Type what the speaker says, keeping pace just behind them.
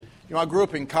You know, I grew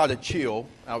up in Cottage Hill.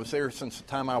 I was there since the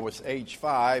time I was age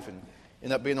 5 and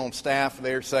ended up being on staff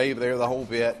there, saved there, the whole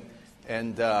bit.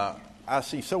 And I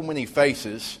see so many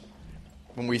faces.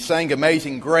 When we sang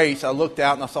Amazing Grace, I looked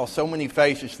out and I saw so many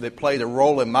faces that played a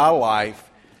role in my life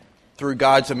through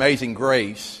God's amazing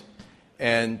grace.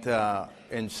 And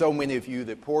so many of you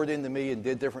that poured into me and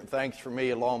did different things for me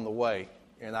along the way.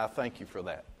 And I thank you for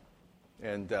that.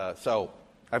 And so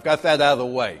I've got that out of the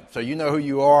way. So you know who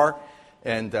you are.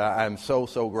 And I'm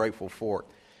so grateful for it.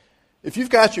 If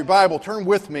you've got your Bible, turn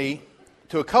with me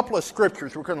to a couple of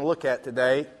scriptures we're going to look at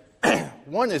today.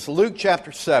 One is Luke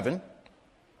chapter 7.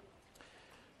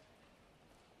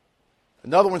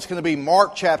 Another one's going to be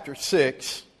Mark chapter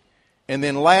 6. And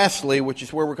then lastly, which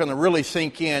is where we're going to really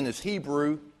sink in, is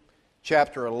Hebrew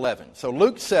chapter 11. So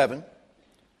Luke 7,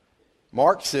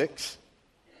 Mark 6,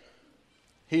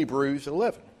 Hebrews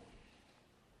 11.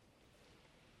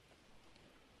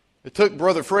 It took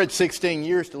Brother Fred 16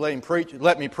 years to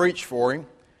let me preach for him.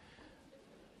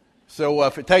 So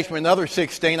if it takes me another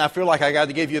 16, I feel like I got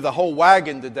to give you the whole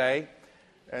wagon today.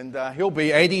 And he'll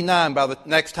be 89 by the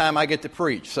next time I get to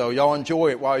preach. So y'all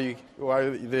enjoy it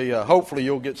hopefully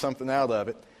you'll get something out of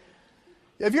it.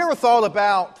 Have you ever thought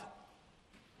about,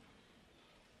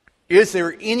 is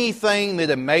there anything that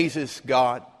amazes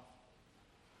God?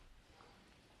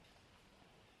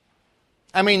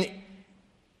 I mean,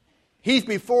 He's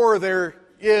before there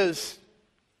is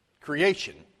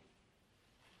creation.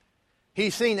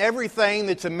 He's seen everything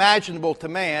that's imaginable to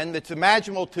man, that's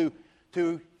imaginable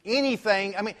to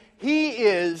anything. I mean, He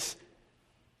has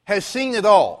seen it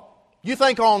all. You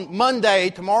think on Monday,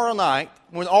 tomorrow night,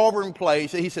 when Auburn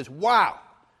plays, He says, wow,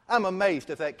 I'm amazed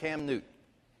at that Cam Newton.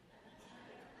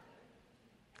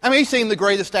 I mean, He's seen the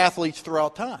greatest athletes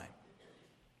throughout time.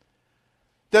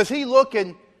 Does He look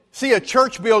and see a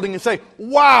church building and say,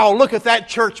 wow, look at that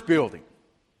church building?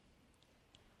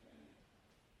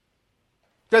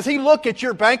 Does He look at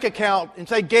your bank account and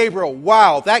say, Gabriel,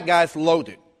 wow, that guy's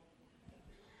loaded?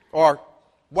 Or,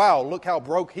 wow, look how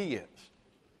broke he is?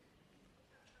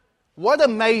 What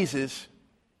amazes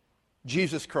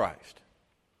Jesus Christ?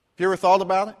 Have you ever thought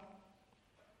about it?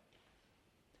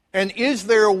 And is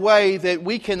there a way that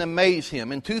we can amaze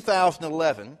Him? In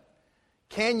 2011,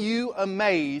 can you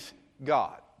amaze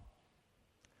God?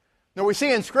 Now, we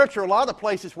see in Scripture a lot of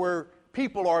places where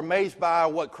people are amazed by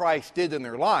what Christ did in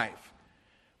their life.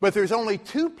 But there's only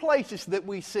 2 places that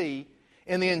we see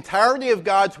in the entirety of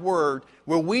God's Word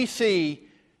where we see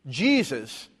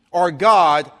Jesus or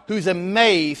God who's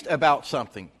amazed about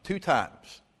something 2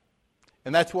 times.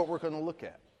 And that's what we're going to look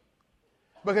at.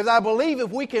 Because I believe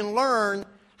if we can learn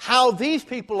how these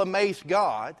people amazed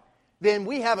God, then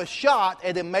we have a shot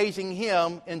at amazing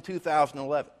Him in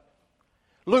 2011.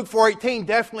 Luke 4:18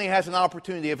 definitely has an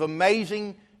opportunity of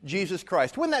amazing Jesus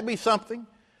Christ. Wouldn't that be something?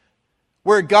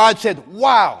 Where God said,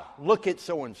 wow, look at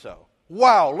so-and-so.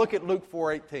 Wow, look at Luke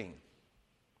 4:18.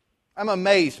 I'm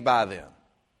amazed by them.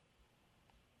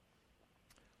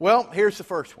 Well, here's the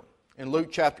first one in Luke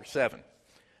chapter 7.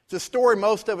 It's a story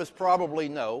most of us probably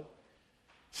know.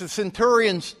 The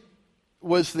centurion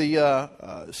was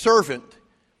the servant,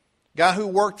 guy who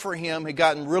worked for him, had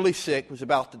gotten really sick, was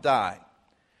about to die.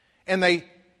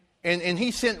 And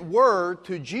he sent word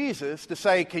to Jesus to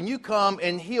say, can you come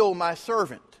and heal my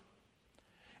servant?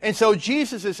 And so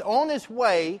Jesus is on His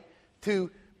way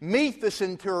to meet the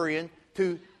centurion,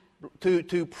 to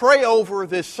pray over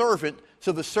this servant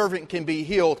so the servant can be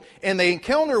healed. And they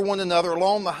encounter one another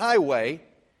along the highway.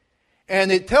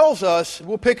 And it tells us,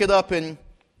 we'll pick it up in,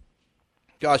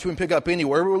 we can pick up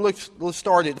anywhere. Let's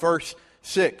start at verse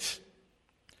 6.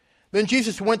 Then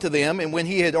Jesus went to them, and when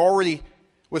he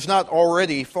was not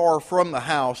already far from the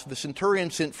house, the centurion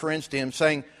sent friends to him,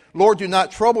 saying, Lord, do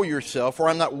not trouble yourself, for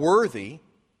I am not worthy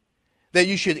that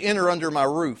you should enter under my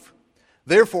roof.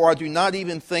 Therefore I do not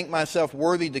even think myself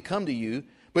worthy to come to you,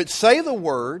 but say the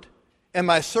word, and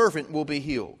my servant will be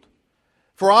healed.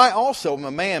 For I also am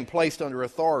a man placed under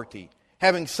authority,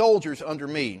 having soldiers under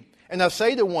me. And I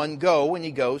say to one, go, and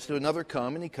he goes, to another,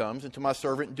 come, and he comes, and to my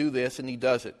servant, do this, and he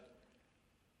does it.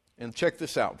 And check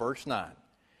this out, verse 9.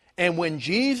 And when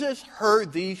Jesus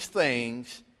heard these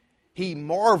things, He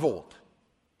marveled.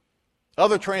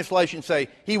 Other translations say,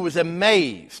 He was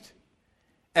amazed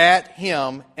at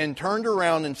Him and turned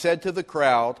around and said to the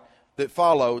crowd that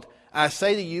followed, I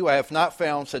say to you, I have not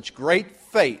found such great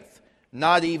faith,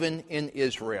 not even in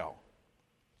Israel.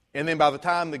 And then by the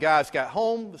time the guys got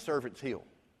home, the servant's healed.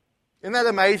 Isn't that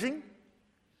amazing?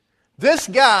 This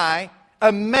guy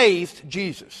amazed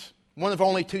Jesus. One of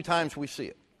only 2 times we see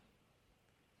it.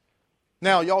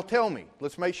 Now, y'all tell me,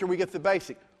 let's make sure we get the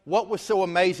basic. What was so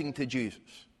amazing to Jesus?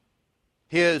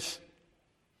 his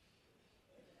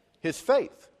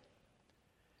faith.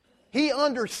 He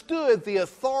understood the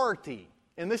authority,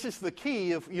 and this is the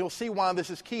key. You'll see why this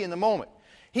is key in a moment.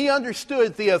 He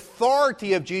understood the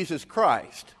authority of Jesus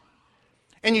Christ.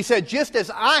 And he said, just as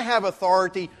I have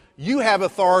authority, you have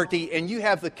authority, and you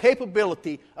have the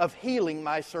capability of healing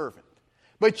my servant.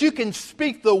 But you can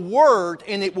speak the word,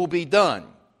 and it will be done.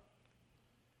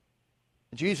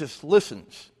 Jesus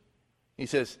listens. He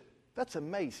says, that's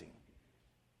amazing.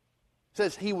 It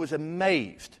says he was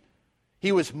amazed.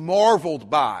 He was marveled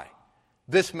by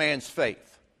this man's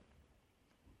faith.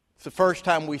 It's the first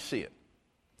time we see it.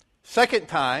 Second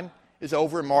time is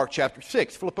over in Mark chapter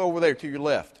 6. Flip over there to your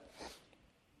left.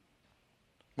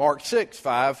 Mark 6,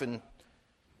 5 and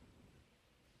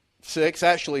 6.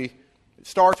 Actually, it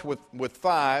starts with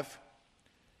 5.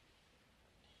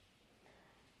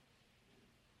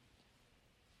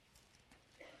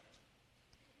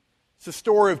 It's the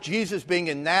story of Jesus being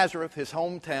in Nazareth, his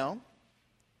hometown.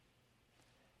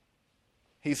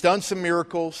 He's done some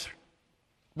miracles,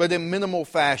 but in minimal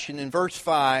fashion. In verse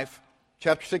 5,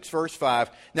 chapter 6, verse 5,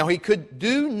 now he could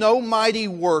do no mighty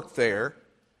work there,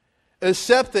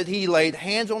 except that he laid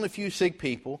hands on a few sick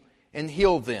people and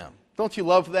healed them. Don't you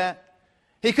love that?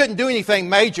 He couldn't do anything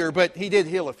major, but he did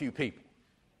heal a few people.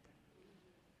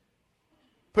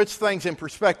 Puts things in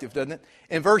perspective, doesn't it?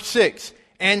 In verse 6,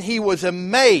 and he was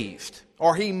amazed,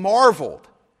 or he marveled,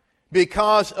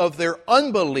 because of their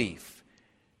unbelief.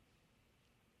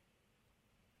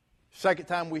 Second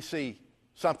time we see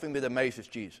something that amazes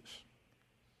Jesus.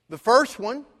 The first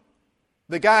one,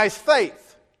 the guy's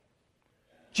faith.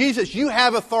 Jesus, you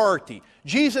have authority.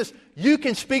 Jesus, you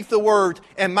can speak the word,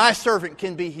 and my servant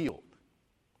can be healed.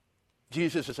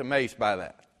 Jesus is amazed by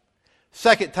that.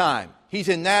 Second time, he's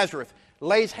in Nazareth,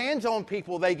 lays hands on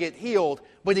people, they get healed,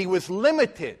 but he was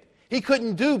limited. He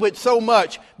couldn't do but so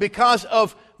much because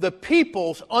of the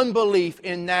people's unbelief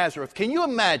in Nazareth. Can you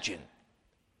imagine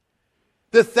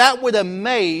that would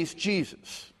amaze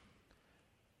Jesus?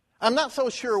 I'm not so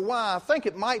sure why. I think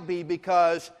it might be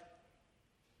because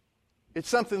it's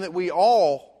something that we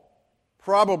all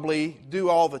probably do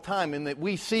all the time, in that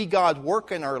we see God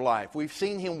work in our life. We've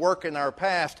seen Him work in our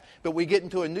past, but we get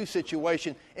into a new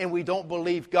situation and we don't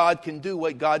believe God can do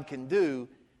what God can do.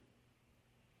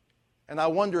 And I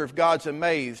wonder if God's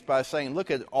amazed by saying, look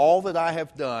at all that I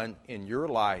have done in your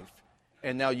life,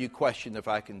 and now you question if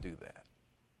I can do that.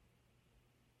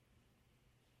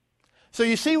 So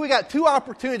you see, we got two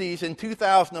opportunities in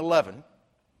 2011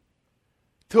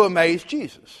 to amaze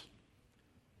Jesus.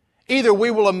 Either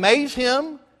we will amaze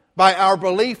Him by our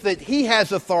belief that He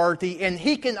has authority and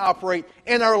He can operate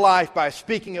in our life by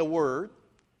speaking a word.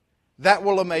 That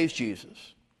will amaze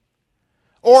Jesus.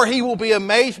 Or He will be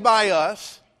amazed by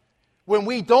us when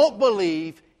we don't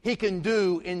believe He can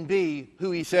do and be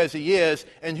who He says He is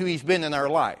and who He's been in our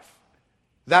life.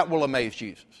 That will amaze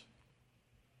Jesus.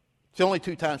 It's the only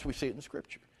two times we see it in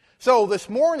Scripture. So this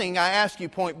morning I ask you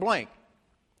point blank,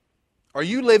 are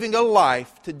you living a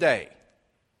life today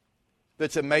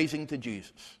that's amazing to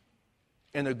Jesus?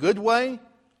 In a good way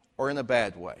or in a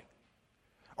bad way?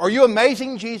 Are you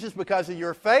amazing Jesus because of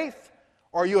your faith,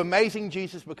 or are you amazing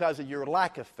Jesus because of your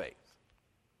lack of faith?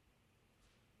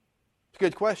 It's a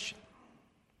good question.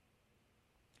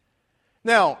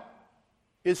 Now,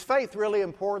 is faith really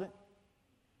important?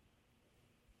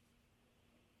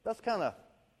 That's kind of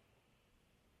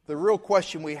the real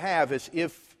question we have,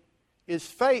 is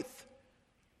faith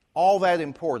all that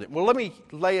important? Well, let me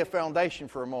lay a foundation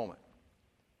for a moment.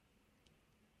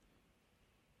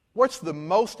 What's the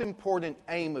most important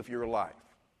aim of your life?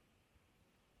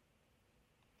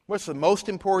 What's the most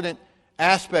important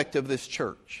aspect of this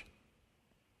church?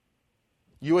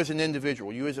 You as an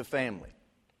individual, you as a family.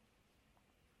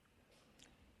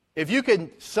 If you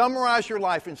can summarize your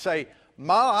life and say,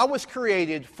 I was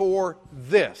created for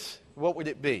this, what would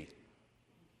it be?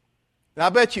 And I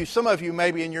bet you, some of you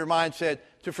maybe in your mind said,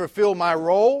 to fulfill my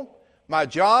role, my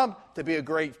job, to be a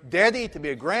great daddy, to be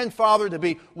a grandfather, to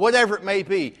be whatever it may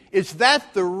be. Is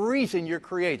that the reason you're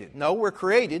created? No, we're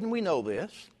created, and we know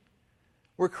this.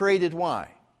 We're created why?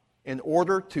 In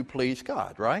order to please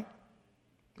God, right?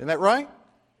 Isn't that right?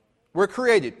 We're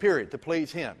created, period, to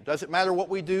please Him. Doesn't matter what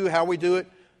we do, how we do it,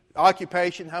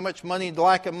 occupation, how much money,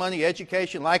 lack of money,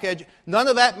 education, none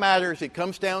of that matters. It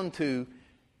comes down to,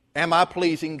 am I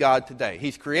pleasing God today?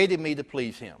 He's created me to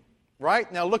please Him.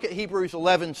 Right? Now look at Hebrews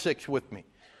 11:6 with me.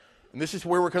 And this is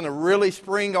where we're going to really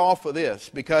spring off of this,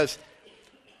 because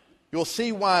you'll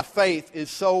see why faith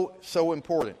is so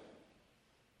important.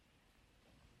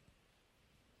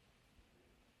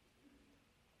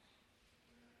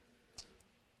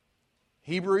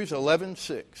 Hebrews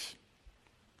 11:6.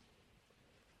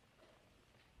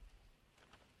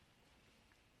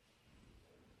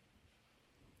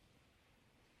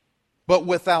 But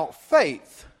without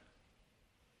faith,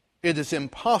 it is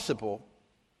impossible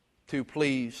to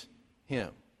please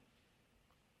Him.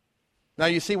 Now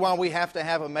you see why we have to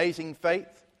have amazing faith?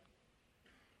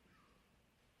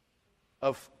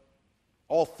 Of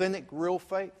authentic, real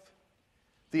faith?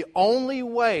 The only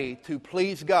way to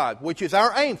please God, which is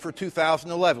our aim for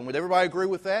 2011. Would everybody agree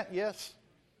with that? Yes?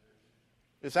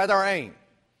 Is that our aim?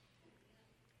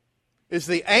 Is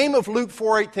the aim of Luke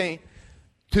 4:18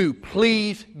 to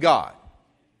please God?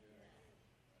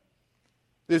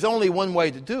 There's only one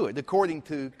way to do it, according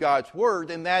to God's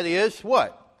Word, and that is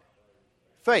what?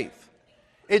 Faith.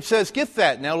 It says, get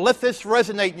that now, let this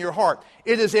resonate in your heart.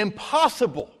 It is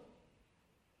impossible.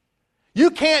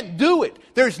 You can't do it.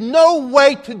 There's no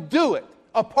way to do it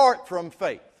apart from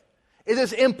faith. It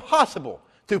is impossible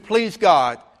to please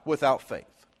God without faith.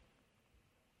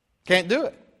 Can't do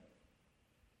it.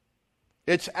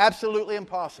 It's absolutely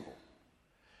impossible.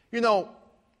 You know,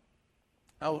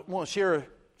 I want to share a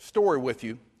story with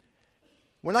you.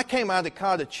 When I came out of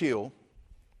Cottage Hill,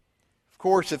 of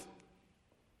course,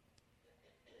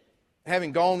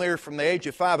 having gone there from the age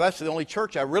of 5, that's the only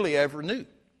church I really ever knew.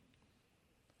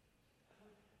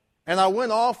 And I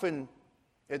went off, and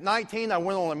at 19, I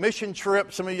went on a mission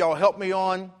trip. Some of y'all helped me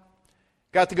on.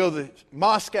 Got to go to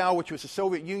Moscow, which was the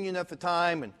Soviet Union at the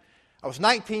time. And I was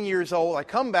 19 years old. I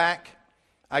come back.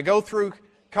 I go through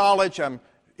college. I'm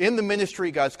in the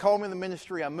ministry. God's called me in the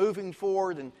ministry. I'm moving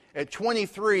forward. And at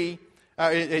 23,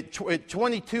 at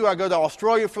 22, I go to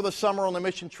Australia for the summer on a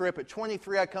mission trip. At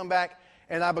 23, I come back,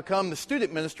 and I become the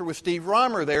student minister with Steve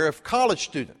Reimer there of college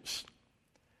students.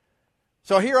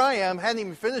 So here I am, hadn't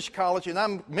even finished college, and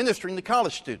I'm ministering to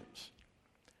college students.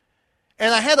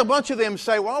 And I had a bunch of them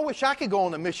say, well, I wish I could go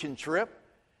on a mission trip.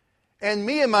 And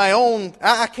me and my own,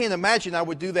 I can't imagine I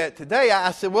would do that today.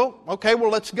 I said, well, okay, well,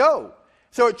 let's go.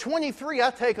 So at 23,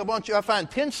 I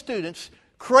find 10 students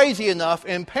crazy enough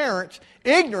and parents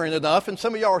ignorant enough, and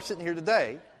some of y'all are sitting here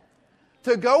today,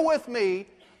 to go with me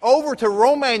over to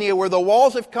Romania where the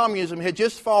walls of communism had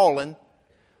just fallen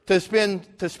to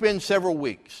spend several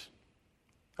weeks.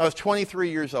 I was 23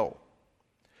 years old.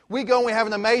 We go and we have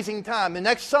an amazing time. The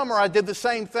next summer I did the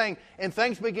same thing, and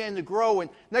things began to grow. And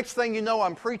next thing you know,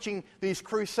 I'm preaching these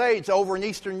crusades over in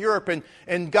Eastern Europe,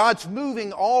 and God's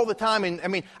moving all the time. And I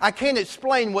mean, I can't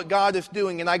explain what God is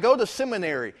doing. And I go to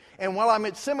seminary, and while I'm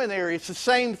at seminary, it's the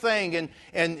same thing. And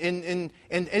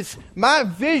it's my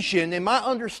vision and my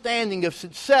understanding of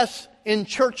success in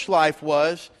church life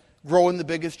was growing the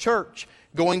biggest church,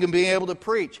 going and being able to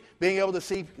preach, being able to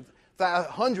see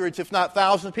hundreds, if not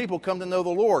thousands of people come to know the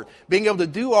Lord. Being able to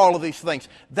do all of these things.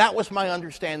 That was my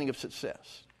understanding of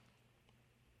success.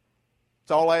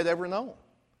 It's all I had ever known.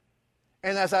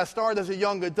 And as I started as a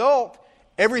young adult,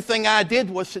 everything I did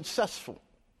was successful.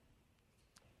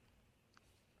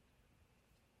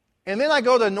 And then I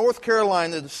go to North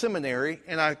Carolina to the seminary,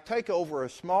 and I take over a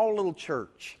small little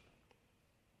church.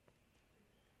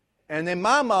 And in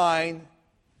my mind,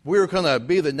 we were going to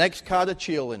be the next Cottage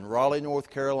Hill in Raleigh,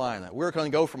 North Carolina. We were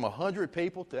going to go from 100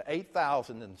 people to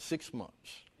 8,000 in 6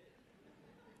 months.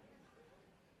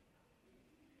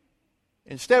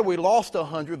 Instead, we lost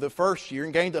 100 the first year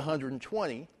and gained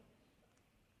 120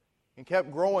 and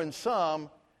kept growing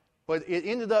some, but it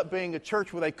ended up being a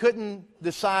church where they couldn't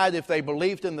decide if they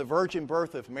believed in the virgin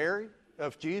birth of Mary,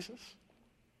 of Jesus.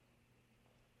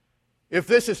 If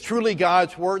this is truly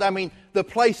God's Word, I mean, the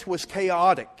place was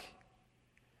chaotic.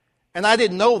 And I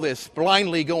didn't know this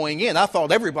blindly going in. I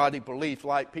thought everybody believed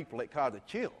like people at Cottage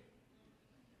Hill.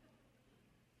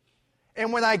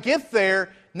 And when I get there,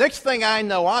 next thing I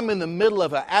know, I'm in the middle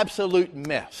of an absolute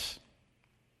mess.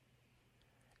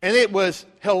 And it was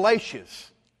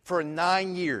hellacious for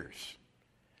 9 years.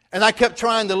 And I kept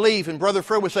trying to leave, and Brother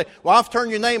Fred would say, well, I've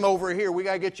turned your name over here. We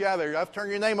got to get you out of there. I've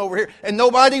turned your name over here. And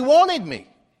nobody wanted me.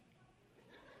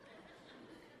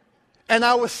 And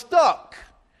I was stuck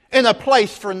in a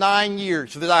place for 9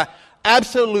 years that I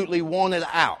absolutely wanted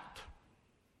out.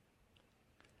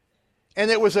 And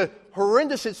it was a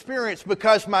horrendous experience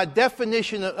because my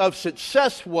definition of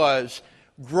success was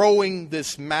growing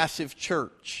this massive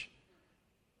church,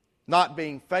 not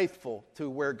being faithful to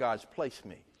where God's placed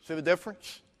me. See the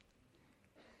difference?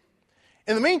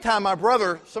 In the meantime, my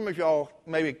brother, some of y'all,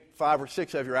 maybe 5 or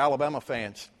 6 of you are Alabama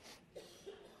fans.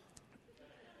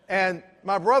 And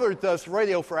my brother does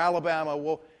radio for Alabama.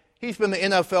 Well, he's been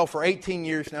in the NFL for 18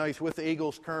 years now. He's with the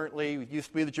Eagles currently. He used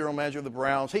to be the general manager of the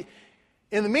Browns.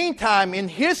 In the meantime, in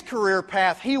his career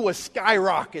path, he was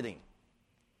skyrocketing.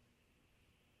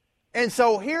 And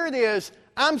so here it is.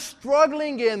 I'm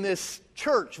struggling in this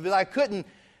church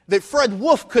that Fred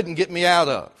Wolf couldn't get me out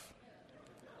of.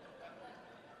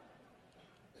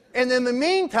 And in the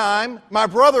meantime, my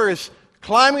brother is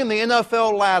climbing the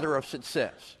NFL ladder of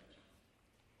success.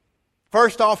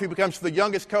 First off, he becomes the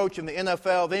youngest coach in the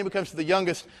NFL. Then he becomes the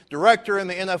youngest director in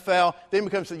the NFL. Then he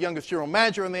becomes the youngest general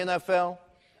manager in the NFL.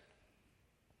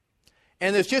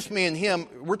 And it's just me and him.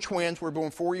 We're twins. We're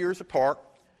born 4 years apart.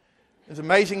 It's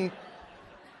amazing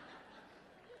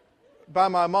by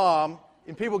my mom.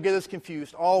 And people get us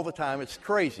confused all the time. It's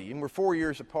crazy. And we're 4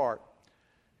 years apart.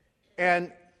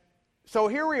 And so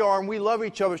here we are, and we love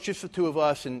each other. It's just the two of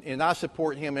us, and I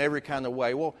support him in every kind of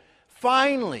way. Well,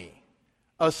 finally,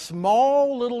 a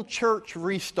small little church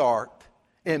restart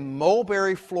in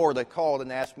Mulberry, Florida called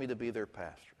and asked me to be their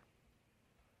pastor.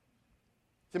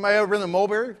 Has anybody ever been to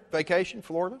Mulberry vacation,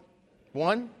 Florida?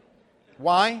 One?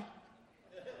 Why?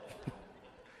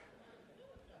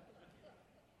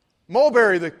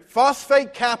 Mulberry, the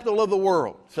phosphate capital of the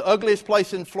world. It's the ugliest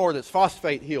place in Florida. It's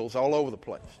phosphate hills all over the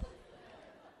place.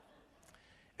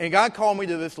 And God called me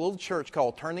to this little church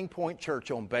called Turning Point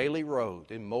Church on Bailey Road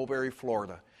in Mulberry,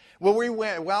 Florida. Well,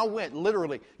 I went,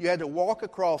 literally, you had to walk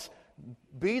across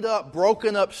beat up,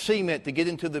 broken up cement to get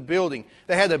into the building.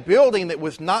 They had a building that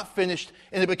was not finished,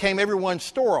 and it became everyone's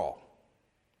store-all.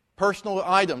 Personal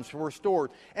items were stored.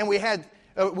 And we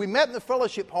met in the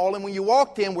fellowship hall, and when you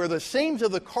walked in, where the seams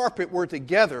of the carpet were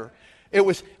together, it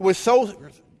was so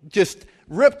just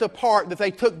ripped apart that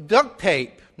they took duct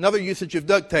tape. Another usage of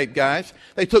duct tape, guys.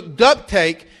 They took duct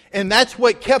tape, and that's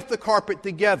what kept the carpet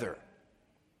together.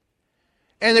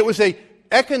 And it was a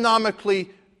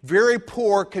economically very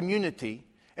poor community.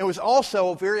 It was also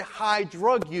a very high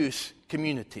drug use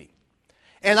community.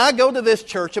 And I go to this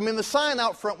church. I mean, the sign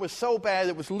out front was so bad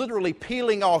it was literally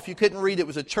peeling off. You couldn't read it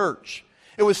was a church.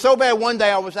 It was so bad one day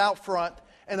I was out front,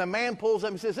 and a man pulls up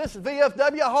and says, "This is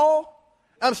VFW Hall?"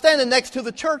 I'm standing next to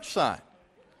the church sign.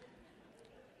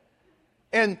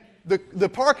 And the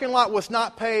parking lot was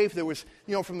not paved. There was,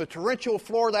 from the torrential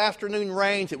Florida afternoon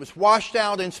rains, it was washed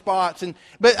out in spots.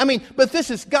 But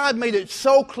God made it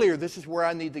so clear this is where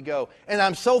I need to go. And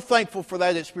I'm so thankful for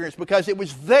that experience, because it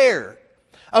was there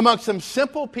among some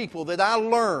simple people that I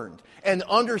learned and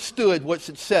understood what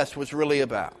success was really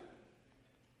about.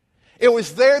 It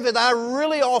was there that I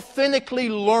really authentically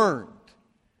learned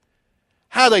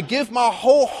how to give my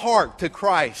whole heart to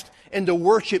Christ and to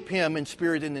worship Him in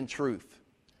spirit and in truth.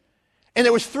 And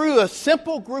it was through a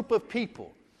simple group of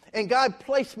people. And God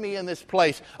placed me in this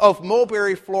place of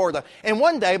Mulberry, Florida. And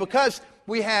one day, because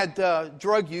we had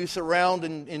drug use around,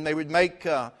 and they would make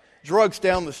drugs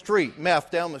down the street, meth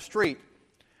down the street.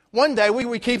 One day, we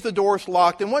would keep the doors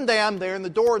locked. And one day I'm there, and the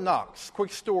door knocks.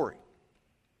 Quick story.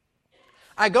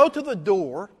 I go to the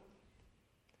door,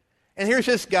 and here's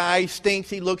this guy. He stinks.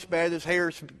 He looks bad. His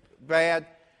hair's bad.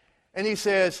 And he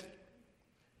says,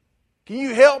 "Can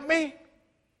you help me?"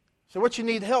 So what you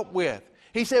need help with?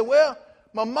 He said, "Well,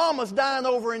 my mama's dying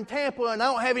over in Tampa, and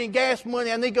I don't have any gas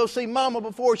money. I need to go see mama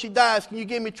before she dies. Can you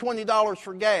give me $20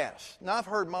 for gas?" Now, I've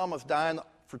heard mamas dying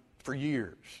for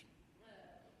years.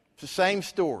 It's the same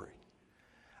story.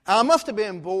 I must have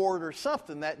been bored or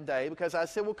something that day, because I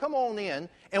said, "Well, come on in."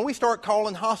 And we start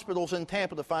calling hospitals in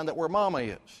Tampa to find out where mama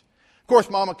is. Of course,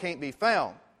 mama can't be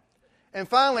found. And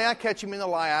finally, I catch him in a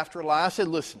lie after a lie. I said,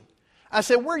 "Listen." I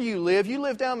said, "Where you live? You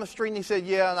live down the street?" And he said,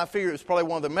 "Yeah." And I figured it was probably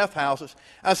one of the meth houses.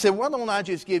 I said, "Why don't I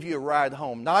just give you a ride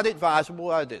home?" Not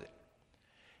advisable. I did it.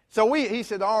 So he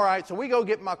said, "All right." So we go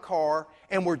get my car,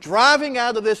 and we're driving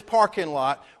out of this parking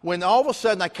lot when all of a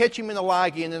sudden I catch him in the lie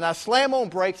again, and I slam on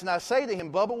brakes, and I say to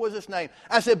him, "Bubba," was his name.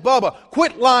 I said, "Bubba,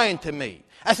 quit lying to me."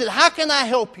 I said, "How can I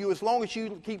help you as long as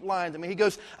you keep lying to me?" He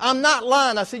goes, "I'm not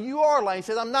lying." I said, "You are lying." He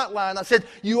said, "I'm not lying." I said,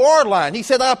 "You are lying." He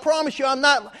said, "I promise you I'm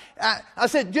not." I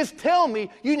said, "Just tell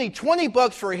me you need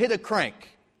 $20 for a hit of crank."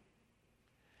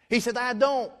 He said, "I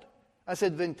don't." I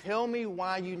said, "Then tell me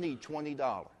why you need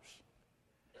 $20.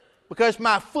 "Because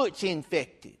my foot's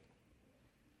infected."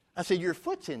 I said, "Your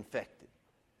foot's infected?"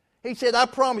 He said, "I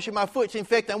promise you my foot's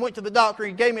infected. I went to the doctor.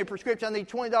 He gave me a prescription. I need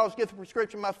 $20 to get the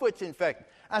prescription. My foot's infected."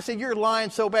 I said, "You're lying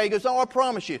so bad." He goes, "Oh, I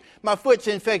promise you, my foot's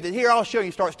infected. Here, I'll show you."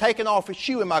 He starts taking off his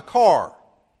shoe in my car.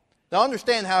 Now,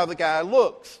 understand how the guy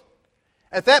looks.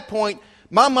 At that point,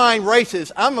 my mind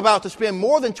races. I'm about to spend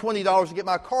more than $20 to get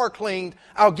my car cleaned.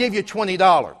 I'll give you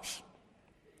 $20.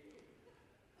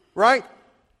 Right?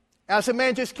 And I said,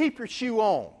 "Man, just keep your shoe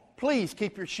on. Please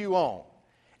keep your shoe on."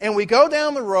 And we go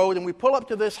down the road, and we pull up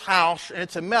to this house, and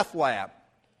it's a meth lab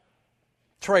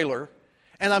trailer.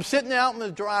 And I'm sitting out in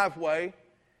the driveway,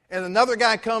 and another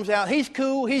guy comes out. He's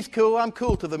cool. I'm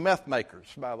cool to the meth makers,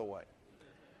 by the way.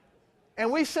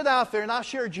 And we sit out there, and I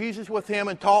share Jesus with him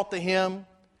and talk to him.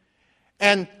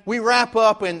 And we wrap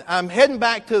up, and I'm heading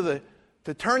back to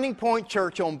to Turning Point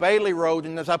Church on Bailey Road,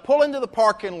 and as I pull into the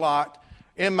parking lot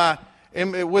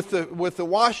with the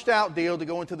washed out deal to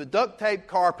go into the duct tape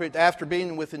carpet after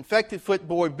being with infected foot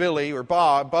boy Billy or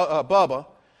Bubba,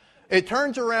 it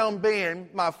turns around Ben,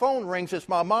 my phone rings, it's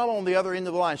my mom on the other end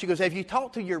of the line. She goes, "Have you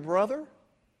talked to your brother?"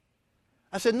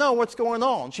 I said, "No, what's going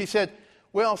on?" She said,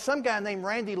 "Well, some guy named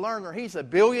Randy Lerner, he's a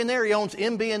billionaire, he owns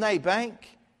MB&A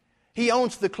Bank. He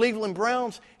owns the Cleveland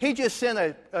Browns. He just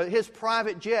sent his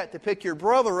private jet to pick your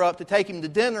brother up to take him to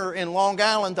dinner in Long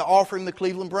Island to offer him the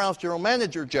Cleveland Browns general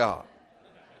manager job."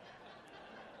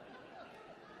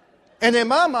 And in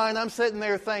my mind, I'm sitting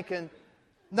there thinking,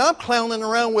 now I'm clowning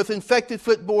around with infected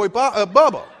foot boy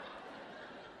Bubba.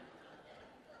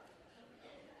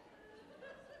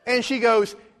 And she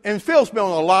goes, and Phil's been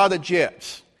on a lot of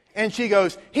jets. And she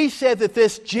goes, "He said that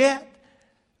this jet,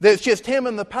 that's just him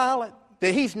and the pilot,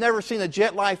 that he's never seen a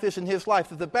jet like this in his life,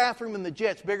 that the bathroom in the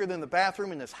jet's bigger than the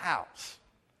bathroom in his house.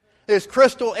 There's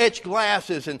crystal etched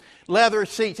glasses and leather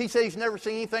seats. He said he's never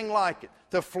seen anything like it.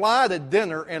 To fly to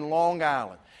dinner in Long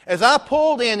Island." As I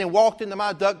pulled in and walked into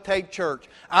my duct tape church,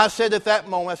 I said at that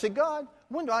moment, I said, "God,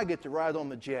 when do I get to ride on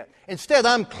the jet?" Instead,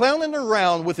 I'm clowning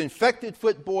around with infected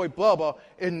foot boy Bubba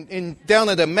down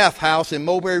at a meth house in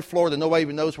Mulberry, Florida. Nobody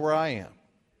even knows where I am,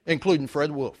 including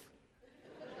Fred Wolf.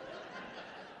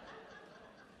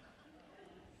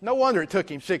 No wonder it took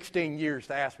him 16 years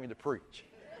to ask me to preach.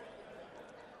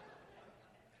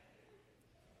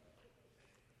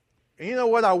 And you know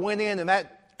what? I went in and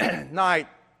that night,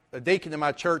 a deacon in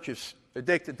my church is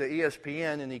addicted to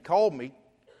ESPN, and he called me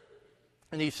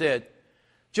and he said,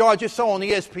 "Joe, I just saw on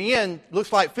ESPN,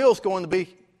 looks like Phil's going to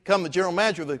become the general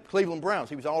manager of the Cleveland Browns."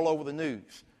 He was all over the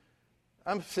news.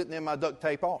 I'm sitting in my duct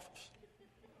tape office.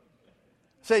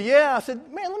 I said, "Yeah." I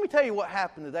said, "Man, let me tell you what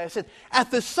happened today." I said, "At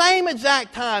the same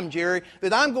exact time, Jerry,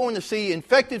 that I'm going to see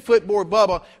infected foot boy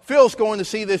Bubba, Phil's going to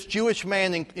see this Jewish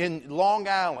man in Long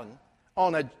Island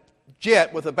on a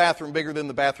jet with a bathroom bigger than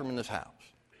the bathroom in his house."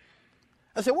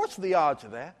 I said, "What's the odds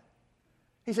of that?"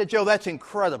 He said, "Joe, that's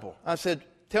incredible." I said,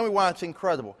 "Tell me why it's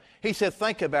incredible." He said,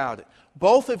 "Think about it.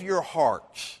 Both of your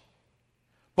hearts,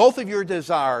 both of your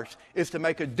desires is to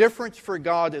make a difference for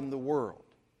God in the world.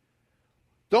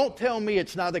 Don't tell me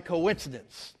it's not a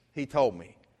coincidence," he told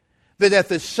me, "that at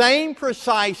the same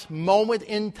precise moment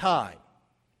in time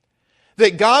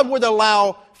that God would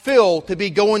allow Phil to be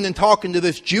going and talking to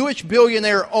this Jewish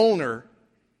billionaire owner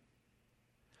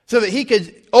so that he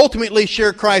could ultimately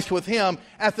share Christ with him,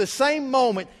 at the same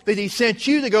moment that he sent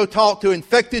you to go talk to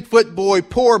infected foot boy,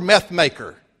 poor meth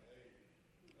maker."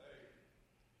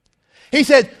 He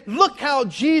said, "Look how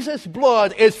Jesus'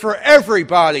 blood is for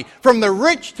everybody, from the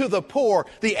rich to the poor,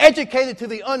 the educated to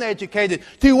the uneducated,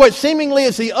 to what seemingly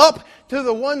is the up to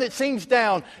the one that seems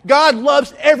down. God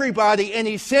loves everybody, and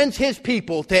He sends His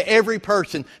people to every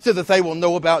person so that they will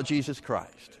know about Jesus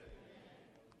Christ."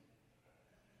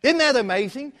 Isn't that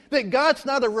amazing? That God's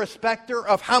not a respecter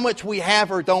of how much we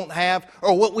have or don't have,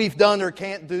 or what we've done or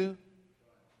can't do.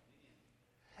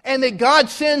 And that God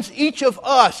sends each of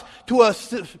us to a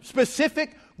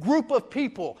specific group of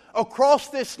people across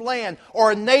this land,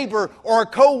 or a neighbor, or a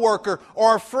co-worker,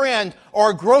 or a friend, or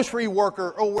a grocery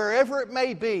worker, or wherever it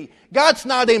may be. God's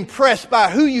not impressed by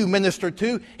who you minister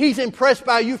to. He's impressed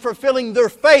by you fulfilling their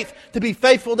faith to be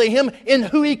faithful to Him in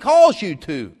who He calls you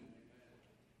to.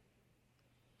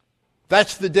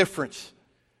 That's the difference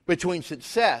between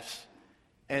success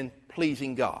and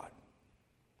pleasing God.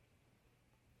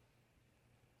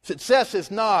 Success is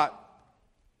not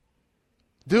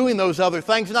doing those other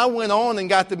things. And I went on and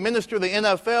got to minister the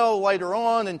NFL later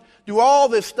on and do all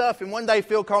this stuff. And one day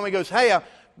Phil called me and goes, "Hey, I'm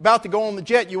about to go on the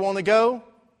jet. You want to go?"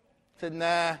 I said,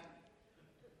 "Nah."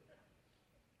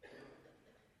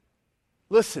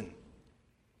 Listen,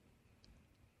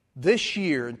 this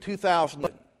year in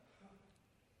 2011,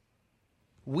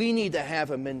 we need to have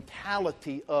a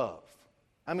mentality of,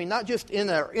 not just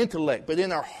in our intellect, but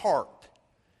in our heart,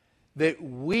 that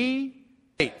we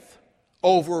faith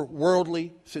over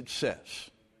worldly success.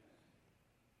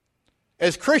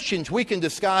 As Christians, we can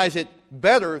disguise it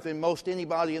better than most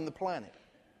anybody in the planet.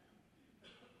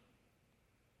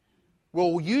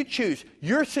 Will you choose?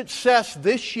 Your success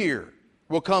this year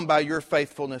will come by your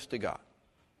faithfulness to God.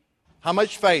 How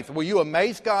much faith? Will you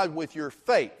amaze God with your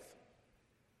faith?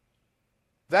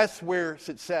 That's where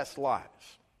success lies.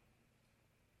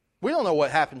 We don't know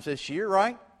what happens this year,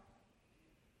 right?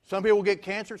 Some people will get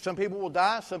cancer, some people will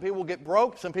die, some people will get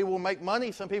broke, some people will make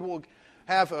money, some people will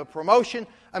have a promotion.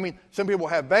 I mean, some people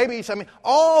have babies. I mean,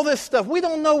 all this stuff. We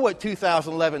don't know what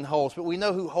 2011 holds, but we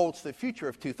know who holds the future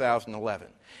of 2011.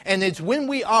 And it's when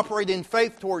we operate in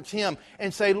faith towards Him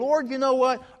and say, Lord, you know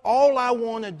what? All I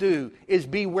want to do is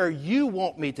be where you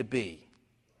want me to be.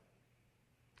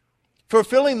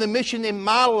 Fulfilling the mission in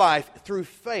my life through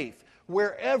faith,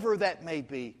 wherever that may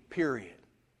be, period.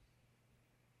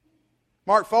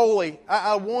 Mark Foley,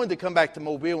 I wanted to come back to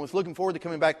Mobile and was looking forward to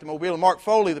coming back to Mobile. And Mark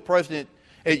Foley, the president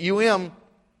at UM,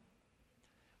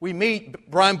 we meet.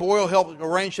 Brian Boyle helped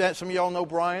arrange that. Some of y'all know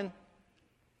Brian.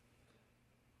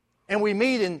 And we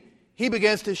meet, and he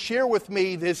begins to share with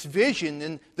me this vision,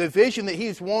 and the vision that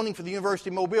he's wanting for the University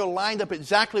of Mobile lined up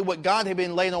exactly what God had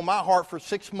been laying on my heart for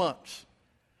 6 months.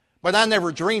 But I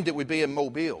never dreamed it would be in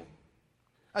Mobile.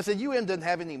 I said, UM doesn't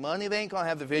have any money. They ain't going to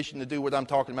have the vision to do what I'm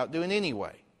talking about doing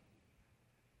anyway.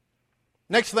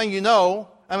 Next thing you know,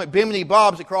 I'm at Bimini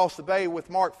Bob's across the bay with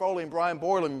Mark Foley and Brian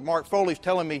Boyle, and Mark Foley's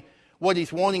telling me what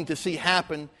he's wanting to see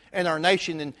happen in our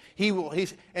nation, and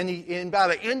by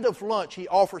the end of lunch, he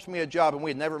offers me a job, and we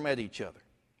had never met each other.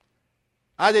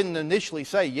 I didn't initially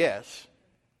say yes.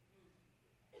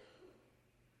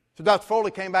 So Dr.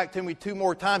 Foley came back to me 2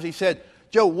 more times. He said,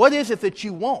 Joe, what is it that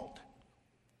you want?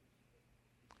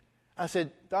 I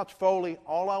said, Dr. Foley,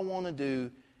 all I want to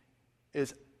do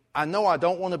is, I know I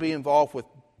don't want to be involved with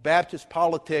Baptist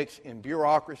politics and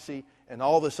bureaucracy and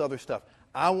all this other stuff.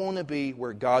 I want to be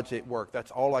where God's at work.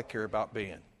 That's all I care about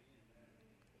being.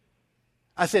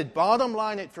 I said, bottom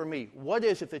line it for me, what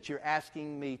is it that you're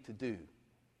asking me to do?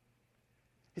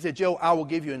 He said, Joe, I will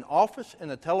give you an office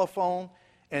and a telephone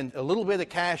and a little bit of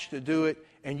cash to do it.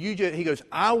 And he goes,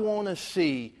 I want to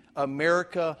see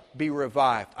America be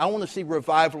revived. I want to see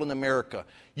revival in America.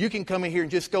 You can come in here and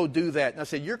just go do that. And I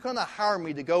said, you're going to hire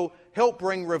me to go help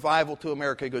bring revival to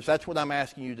America. He goes, that's what I'm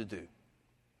asking you to do.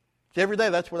 So every day,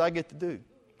 that's what I get to do.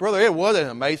 Brother, what an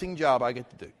amazing job I get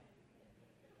to do.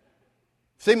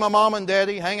 See my mom and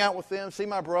daddy, hang out with them, see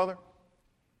my brother.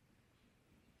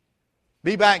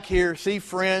 Be back here, see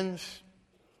friends.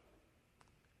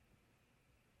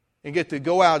 And get to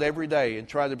go out every day and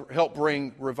try to help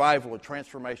bring revival and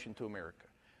transformation to America.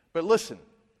 But listen,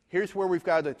 here's where we've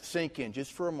got to sink in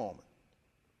just for a moment.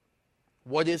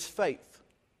 What is faith?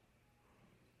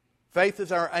 Faith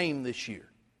is our aim this year.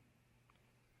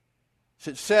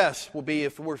 Success will be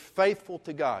if we're faithful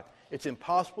to God. It's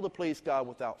impossible to please God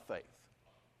without faith.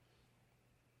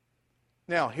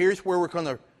 Now, here's where we're going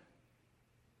to...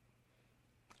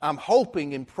 I'm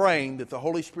hoping and praying that the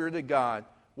Holy Spirit of God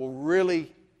will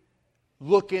really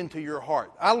look into your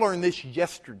heart. I learned this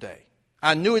yesterday.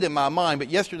 I knew it in my mind, but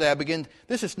yesterday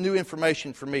this is new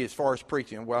information for me as far as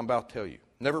preaching and what I'm about to tell you.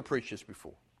 Never preached this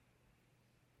before.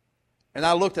 And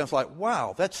I looked and I was like,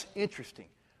 wow, that's interesting.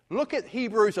 Look at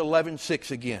Hebrews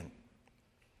 11:6 again.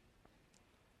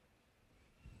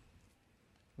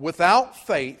 Without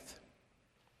faith,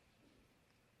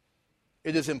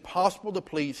 it is impossible to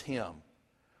please Him.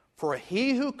 For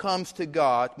he who comes to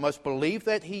God must believe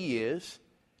that He is,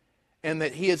 and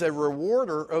that He is a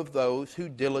rewarder of those who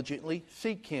diligently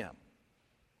seek Him.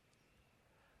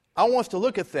 I want us to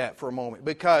look at that for a moment,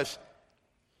 because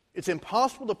it's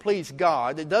impossible to please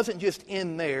God. It doesn't just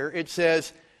end there. It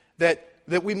says that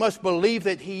we must believe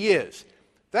that He is.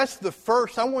 That's the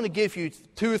first. I want to give you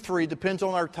 2 or 3, depends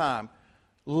on our time,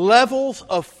 levels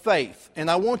of faith. And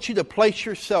I want you to place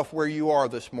yourself where you are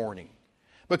this morning.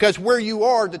 Because where you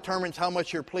are determines how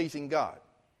much you're pleasing God.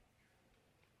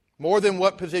 More than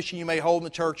what position you may hold in the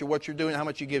church or what you're doing, how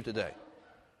much you give today.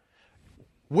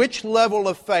 Which level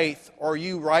of faith are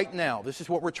you right now? This is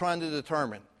what we're trying to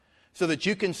determine. So that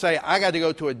you can say, I got to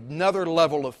go to another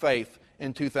level of faith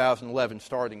in 2011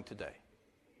 starting today.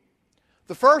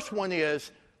 The first one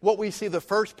is what we see the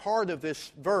first part of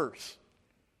this verse.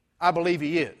 I believe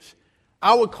He is.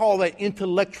 I would call that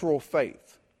intellectual faith.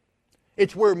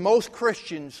 It's where most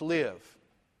Christians live.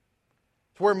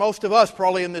 It's where most of us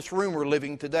probably in this room are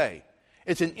living today.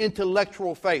 It's an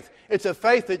intellectual faith. It's a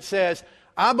faith that says,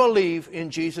 I believe in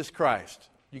Jesus Christ.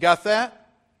 You got that?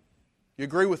 You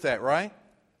agree with that, right?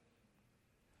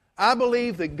 I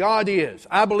believe that God is.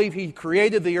 I believe He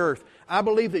created the earth. I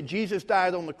believe that Jesus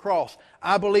died on the cross.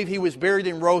 I believe He was buried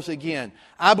and rose again.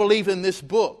 I believe in this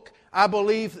book. I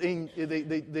believe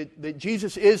that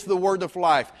Jesus is the Word of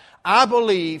life. I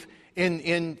believe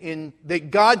in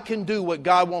that God can do what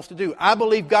God wants to do. I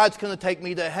believe God's going to take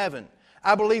me to heaven.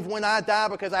 I believe when I die,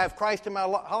 because I have Christ in my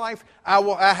life,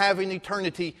 I have an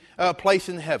eternity place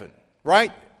in heaven.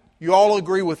 Right? You all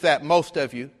agree with that, most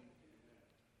of you.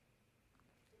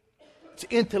 It's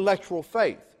intellectual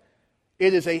faith.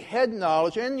 It is a head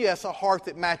knowledge and, yes, a heart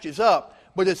that matches up.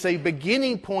 but it's a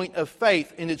beginning point of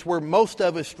faith, and it's where most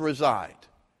of us reside.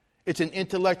 It's an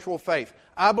intellectual faith.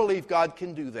 I believe God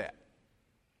can do that.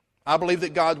 I believe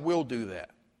that God will do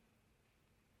that.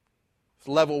 It's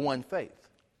level 1 faith.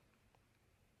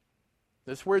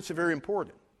 That's where it's very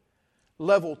important.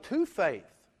 Level 2 faith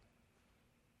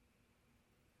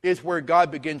is where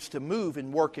God begins to move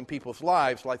and work in people's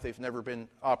lives like they've never been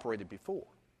operated before.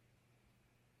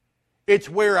 It's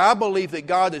where I believe that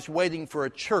God is waiting for a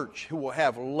church who will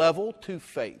have level 2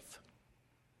 faith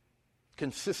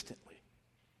consistently.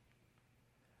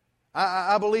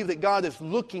 I believe that God is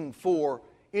looking for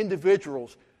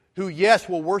individuals who, yes,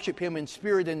 will worship Him in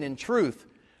spirit and in truth,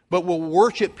 but will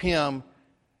worship Him,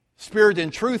 spirit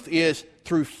and truth is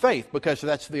through faith, because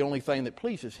that's the only thing that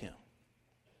pleases Him.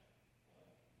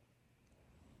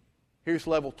 Here's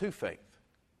level 2 faith.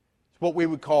 It's what we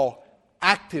would call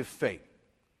active faith.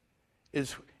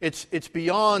 It's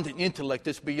beyond an intellect.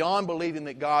 It's beyond believing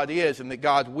that God is and that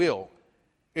God will.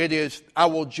 It is, I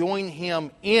will join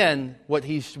Him in what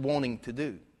He's wanting to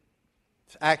do.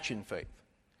 It's action faith.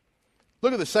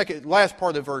 Look at the last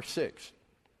part of verse 6.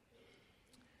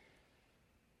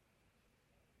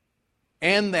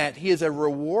 And that He is a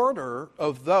rewarder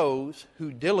of those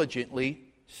who diligently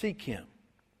seek Him.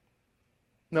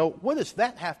 Now, what does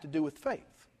that have to do with faith?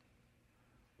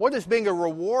 What does being a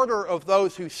rewarder of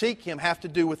those who seek Him have to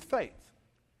do with faith?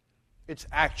 It's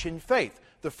action faith.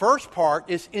 The first part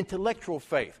is intellectual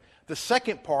faith. The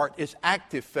second part is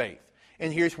active faith.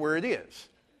 And here's where it is.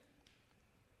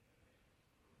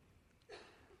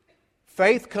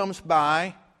 Faith comes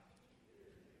by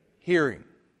hearing.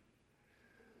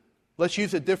 Let's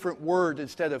use a different word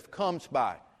instead of comes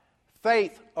by.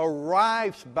 Faith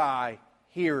arrives by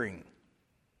hearing.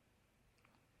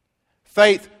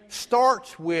 Faith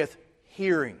starts with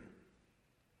hearing.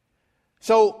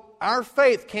 So our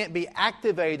faith can't be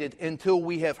activated until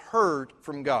we have heard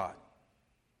from God.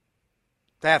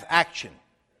 To have action.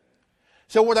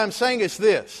 So what I'm saying is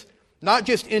this. Not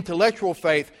just intellectual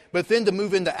faith, but then to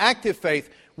move into active faith,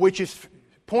 which is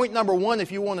point number 1,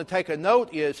 if you want to take a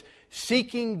note, is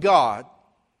seeking God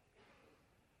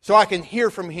so I can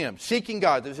hear from Him. Seeking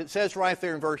God, as it says right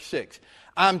there in verse 6.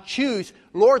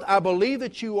 Lord, I believe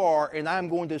that You are, and I'm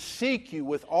going to seek You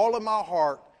with all of my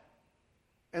heart.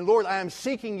 And Lord, I am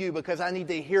seeking You because I need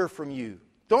to hear from You.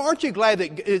 Aren't you glad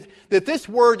that this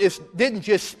word didn't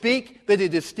just speak, that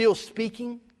it is still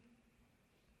speaking?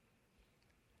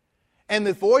 And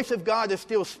the voice of God is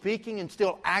still speaking and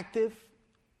still active.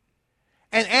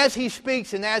 And as He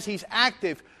speaks and as He's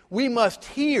active, we must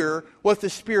hear what the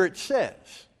Spirit says.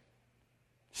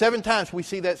 7 times we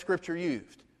see that scripture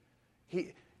used.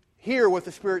 Hear what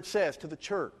the Spirit says to the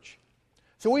church.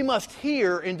 So we must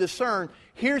hear and discern,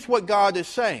 here's what God is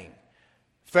saying.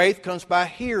 Faith comes by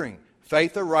hearing.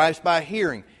 Faith arrives by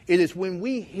hearing. It is when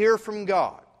we hear from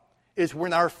God, is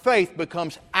when our faith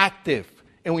becomes active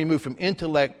and we move from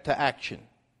intellect to action.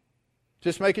 Is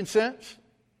this making sense?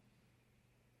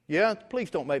 Yeah?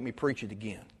 Please don't make me preach it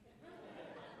again.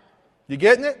 You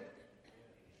getting it?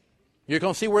 You're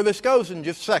going to see where this goes in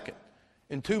just a second.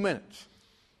 In 2 minutes.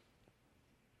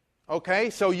 Okay,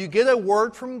 so you get a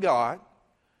word from God.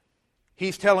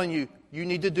 He's telling you, you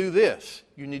need to do this.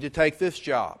 You need to take this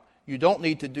job. You don't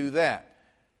need to do that.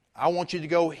 I want you to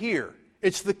go here.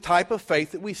 It's the type of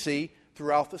faith that we see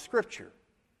throughout the Scripture.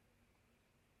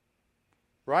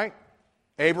 Right?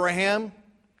 Abraham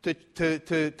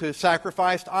to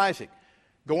sacrifice Isaac.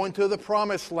 Going to the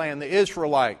promised land, the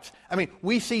Israelites. I mean,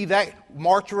 we see that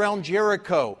march around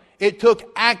Jericho. It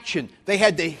took action. They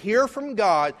had to hear from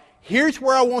God. Here's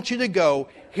where I want you to go.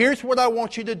 Here's what I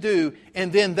want you to do.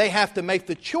 And then they have to make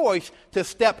the choice to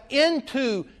step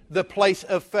into the place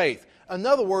of faith. In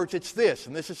other words, it's this,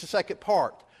 and this is the second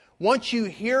part. Once you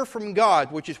hear from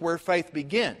God, which is where faith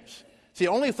begins, it's the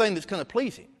only thing that's going to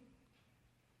please Him.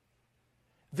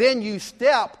 Then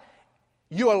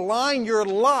you align your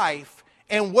life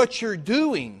and what you're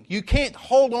doing. You can't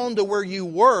hold on to where you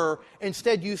were.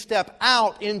 Instead, you step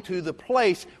out into the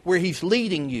place where He's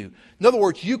leading you. In other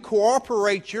words, you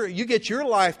get your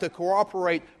life to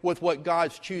cooperate with what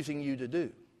God's choosing you to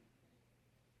do.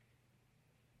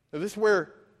 Now, this is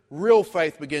where real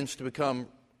faith begins to become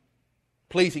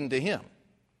pleasing to Him.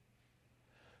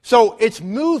 So it's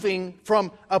moving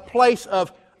from a place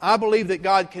of, I believe that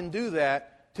God can do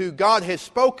that, to God has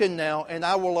spoken now, and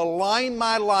I will align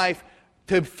my life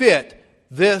to fit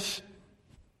this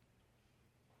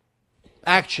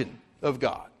action of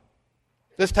God.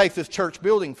 Let's take this church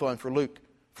building fund for Luke,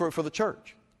 for the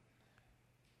church.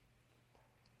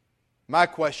 My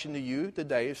question to you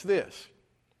today is this.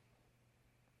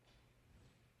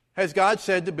 Has God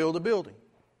said to build a building?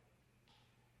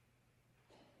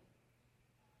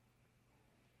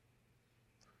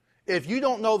 If you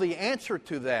don't know the answer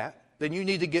to that, then you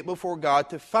need to get before God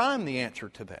to find the answer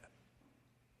to that.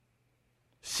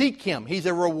 Seek Him. He's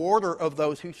a rewarder of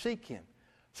those who seek Him.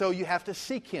 So you have to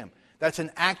seek Him. That's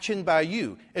an action by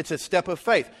you. It's a step of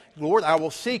faith. Lord, I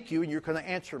will seek you and you're going to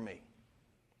answer me.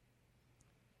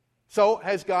 So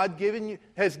has God given you,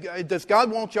 does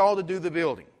God want y'all to do the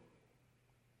building?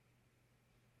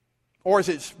 Or is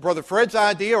it Brother Fred's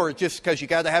idea, or just because you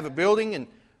got to have a building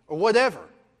or whatever?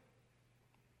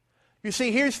 You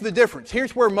see, here's the difference.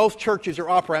 Here's where most churches are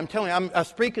operating. I'm telling you, I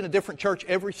speak in a different church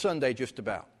every Sunday just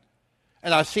about.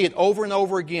 And I see it over and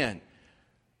over again.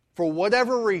 For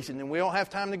whatever reason, and we don't have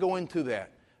time to go into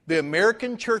that, the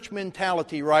American church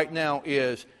mentality right now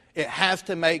is it has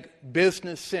to make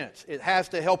business sense. It has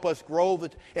to help us grow.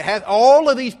 It has all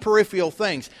of these peripheral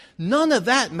things. None of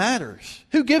that matters.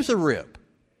 Who gives a rip?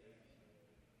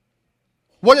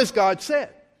 What has God said?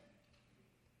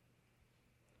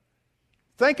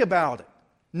 Think about it.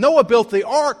 Noah built the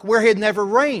ark where it had never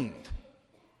rained.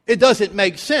 It doesn't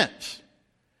make sense.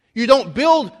 You don't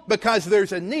build because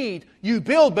there's a need. You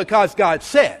build because God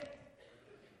said.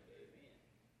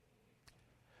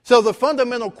 So the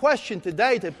fundamental question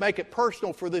today, to make it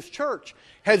personal for this church,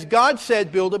 has God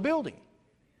said build a building?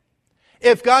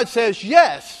 If God says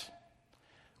yes,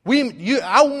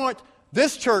 I want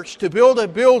this church to build a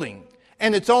building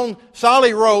and it's on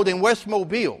Solly Road in West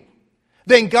Mobile,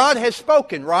 then God has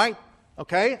spoken, right?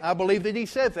 Okay, I believe that He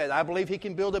said that. I believe He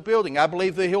can build a building. I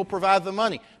believe that He'll provide the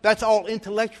money. That's all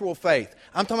intellectual faith.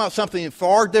 I'm talking about something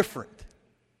far different.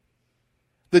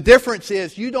 The difference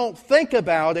is you don't think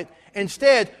about it.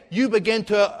 Instead, you begin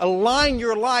to align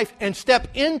your life and step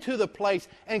into the place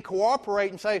and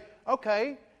cooperate and say,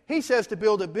 okay, He says to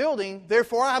build a building,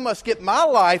 therefore I must get my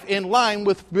life in line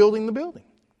with building the building.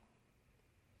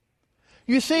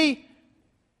 You see,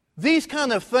 these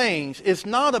kind of things, it's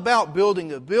not about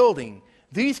building a building.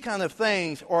 These kind of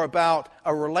things are about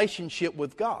a relationship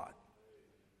with God.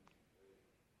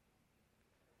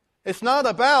 It's not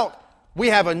about we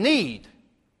have a need.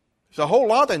 There's a whole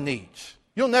lot of needs.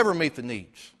 You'll never meet the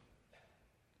needs.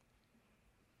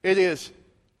 It is,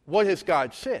 what has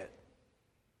God said?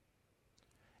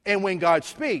 And when God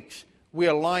speaks, we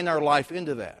align our life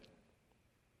into that.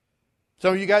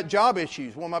 Some of you got job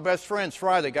issues. One of my best friends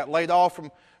Friday got laid off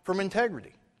from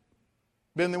Integrity.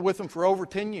 Been there with them for over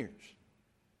 10 years.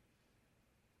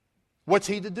 What's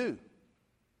he to do?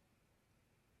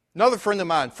 Another friend of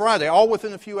mine, Friday, all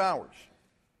within a few hours.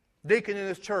 Deacon in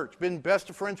his church, been best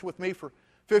of friends with me for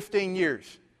 15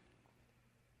 years.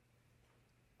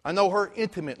 I know her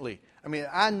intimately. I mean,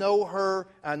 I know her,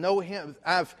 I know him.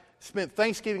 I've spent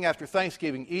Thanksgiving after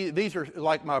Thanksgiving. These are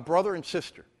like my brother and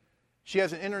sister. She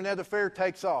has an internet affair,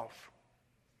 takes off.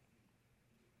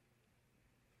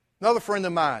 Another friend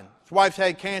of mine, his wife's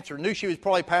had cancer, knew she would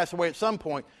probably pass away at some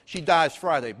point. She dies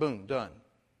Friday, boom, done.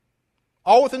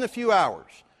 All within a few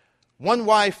hours. One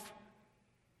wife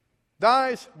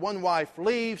dies, one wife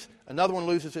leaves, another one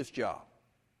loses his job.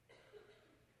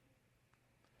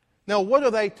 Now, what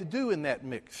are they to do in that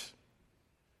mix?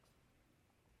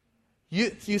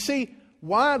 You see,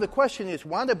 why the question is,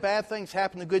 why do bad things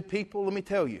happen to good people? Let me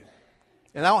tell you.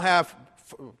 And I don't have,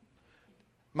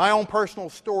 my own personal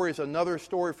story is another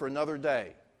story for another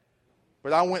day.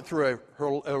 But I went through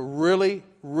a really,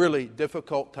 really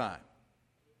difficult time.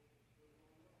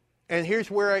 And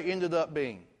here's where I ended up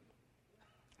being.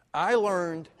 I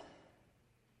learned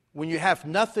when you have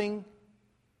nothing,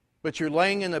 but you're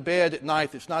laying in a bed at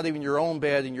night that's not even your own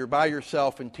bed, and you're by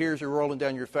yourself and tears are rolling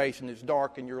down your face and it's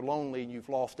dark and you're lonely and you've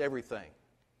lost everything.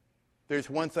 There's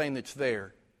one thing that's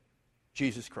there,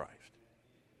 Jesus Christ.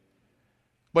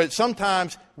 But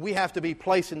sometimes we have to be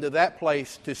placed into that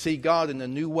place to see God in a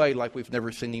new way like we've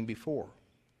never seen Him before.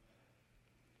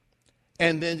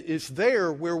 And then it's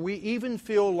there where we even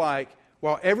feel like,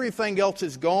 while everything else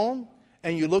is gone,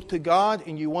 and you look to God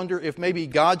and you wonder if maybe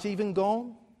God's even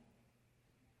gone.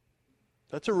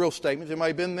 That's a real statement. Has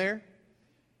anybody been there?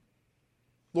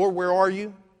 Lord, where are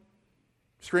you?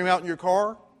 Scream out in your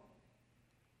car.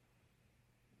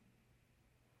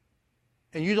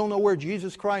 And you don't know where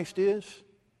Jesus Christ is,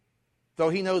 though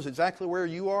He knows exactly where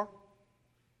you are.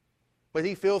 But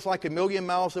He feels like 1,000,000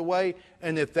 miles away.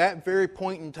 And at that very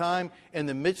point in time, in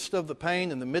the midst of the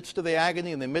pain, in the midst of the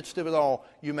agony, in the midst of it all,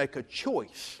 you make a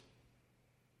choice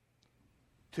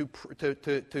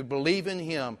to believe in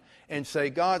Him and say,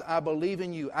 God, I believe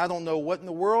in you. I don't know what in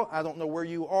the world. I don't know where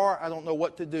you are. I don't know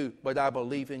what to do, but I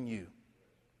believe in you.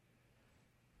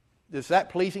 Is that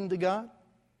pleasing to God?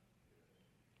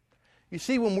 You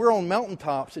see, when we're on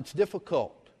mountaintops, it's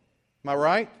difficult. Am I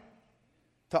right?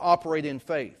 To operate in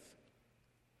faith.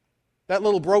 That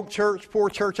little broke church, poor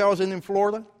church I was in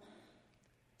Florida,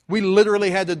 we literally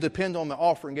had to depend on the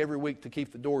offering every week to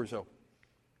keep the doors open.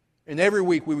 And every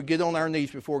week we would get on our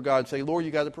knees before God and say, Lord,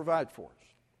 you got to provide for us.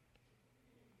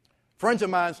 Friends of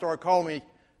mine started calling me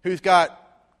who's got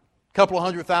a couple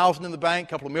of $100,000 in the bank,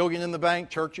 a couple of million in the bank,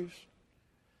 churches.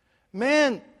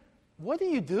 Man, what are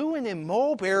you doing in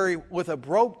Mulberry with a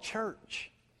broke church?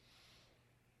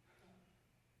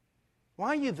 Why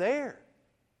are you there?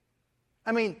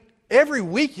 I mean, every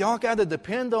week y'all got to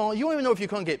depend on, you don't even know if you're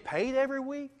going to get paid every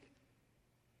week.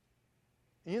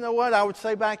 You know what I would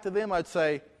say back to them? I'd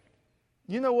say,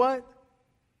 you know what?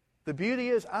 The beauty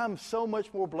is I'm so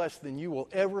much more blessed than you will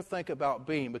ever think about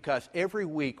being, because every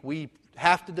week we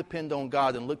have to depend on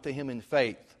God and look to Him in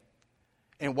faith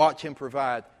and watch Him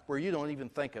provide where you don't even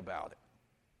think about it.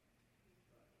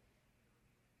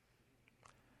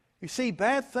 You see,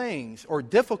 bad things or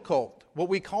difficult, what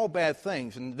we call bad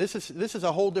things, and this is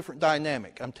a whole different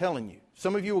dynamic, I'm telling you.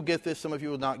 Some of you will get this, some of you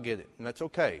will not get it, and that's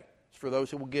okay. It's for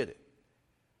those who will get it.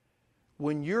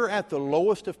 When you're at the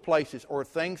lowest of places or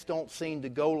things don't seem to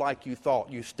go like you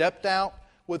thought, you stepped out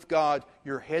with God,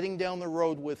 you're heading down the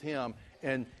road with Him,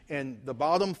 and the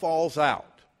bottom falls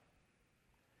out,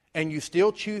 and you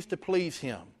still choose to please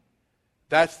Him,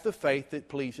 that's the faith that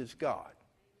pleases God.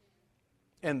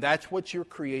 And that's what you're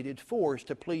created for, is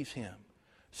to please Him.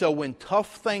 So when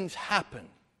tough things happen,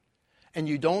 and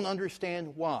you don't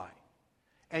understand why,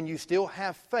 and you still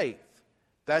have faith,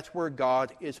 that's where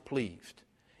God is pleased.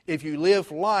 If you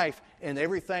live life and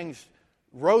everything's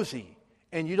rosy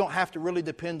and you don't have to really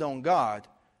depend on God,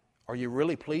 are you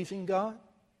really pleasing God?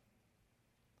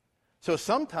 So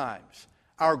sometimes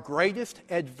our greatest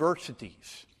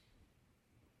adversities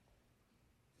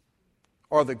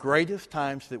are the greatest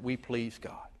times that we please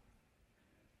God.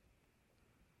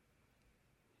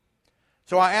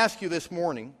 So I ask you this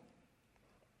morning,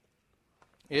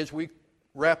 as we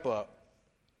wrap up,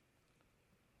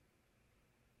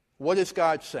 what is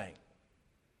God saying?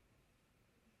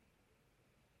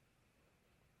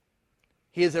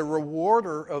 He is a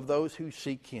rewarder of those who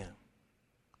seek Him.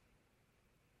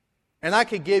 And I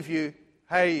could give you,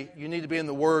 hey, you need to be in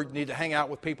the Word, you need to hang out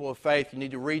with people of faith, you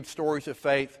need to read stories of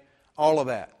faith, all of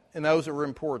that. And those are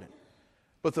important.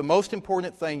 But the most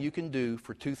important thing you can do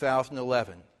for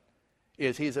 2011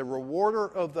 is He's a rewarder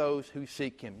of those who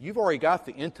seek Him. You've already got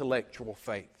the intellectual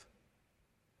faith.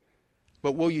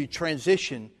 But will you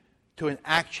transition to an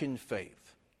action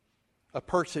faith, a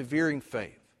persevering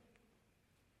faith?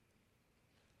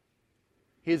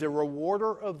 He is a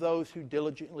rewarder of those who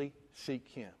diligently seek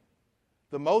Him.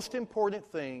 The most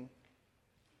important thing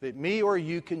that me or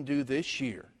you can do this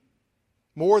year,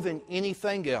 more than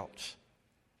anything else,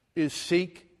 is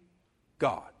seek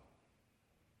God.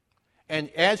 And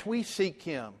as we seek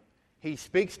Him, He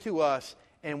speaks to us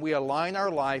and we align our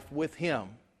life with Him.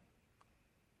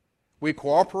 We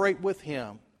cooperate with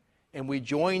Him and we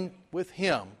join with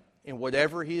Him in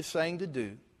whatever He is saying to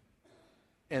do.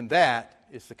 And that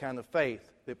is the kind of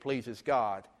faith that pleases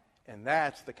God. And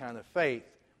that's the kind of faith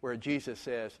where Jesus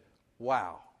says,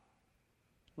 wow,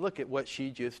 look at what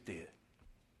she just did.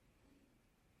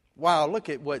 Wow, look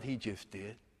at what he just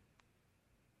did.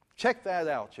 Check that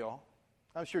out, y'all.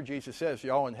 I'm sure Jesus says,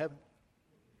 y'all in heaven.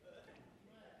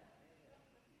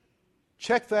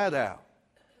 Check that out.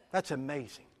 That's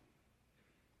amazing.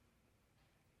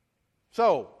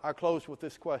 So, I close with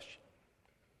this question.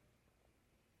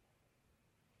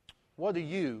 What are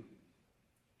you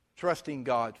trusting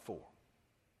God for?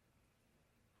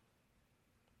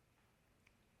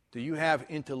 Do you have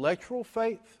intellectual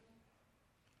faith?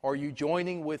 Or are you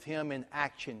joining with Him in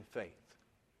action faith?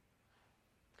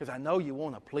 Because I know you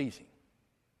want to please Him.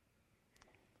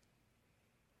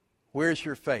 Where's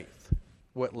your faith?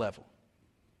 What level?